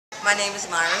My name is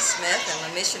Myra Smith.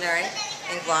 I'm a missionary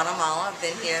in Guatemala. I've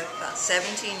been here about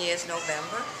 17 years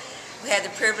November. We had the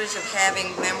privilege of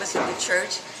having members of the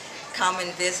church come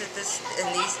and visit us in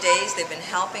these days. They've been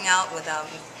helping out with our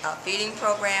feeding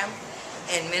program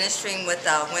and ministering with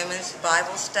our women's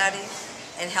Bible study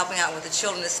and helping out with the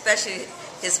children, especially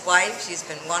his wife. She's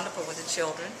been wonderful with the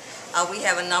children. We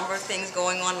have a number of things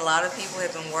going on. A lot of people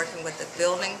have been working with the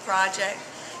building project,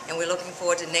 and we're looking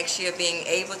forward to next year being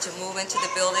able to move into the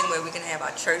building where we can have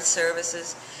our church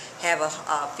services, have a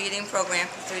feeding program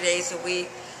for 3 days a week,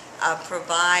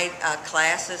 provide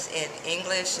classes in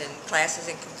English and classes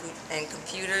in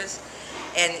computers,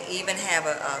 and even have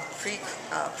a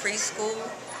preschool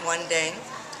one day.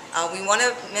 We want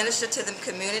to minister to the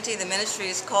community. The ministry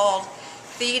is called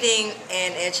Feeding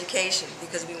and Education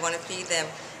because we want to feed them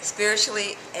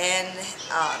spiritually and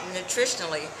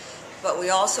nutritionally, but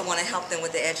we also want to help them with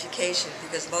their education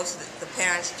because most of the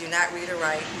parents do not read or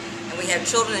write, and we have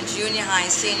children in junior high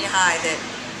and senior high that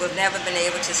would never been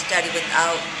able to study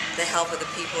without the help of the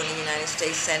people in the United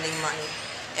States sending money.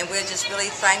 And we're just really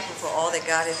thankful for all that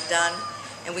God has done,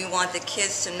 and we want the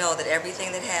kids to know that everything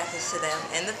that happens to them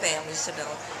and the families to know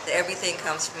that everything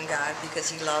comes from God because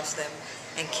He loves them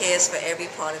and cares for every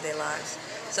part of their lives.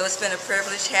 So it's been a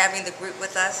privilege having the group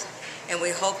with us, and we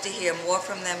hope to hear more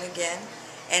from them again,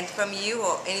 and from you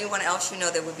or anyone else you know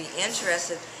that would be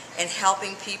interested in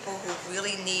helping people who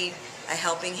really need a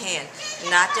helping hand.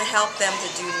 Not to help them to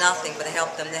do nothing, but to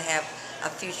help them to have a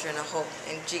future and a hope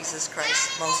in Jesus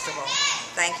Christ, most of all.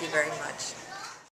 Thank you very much.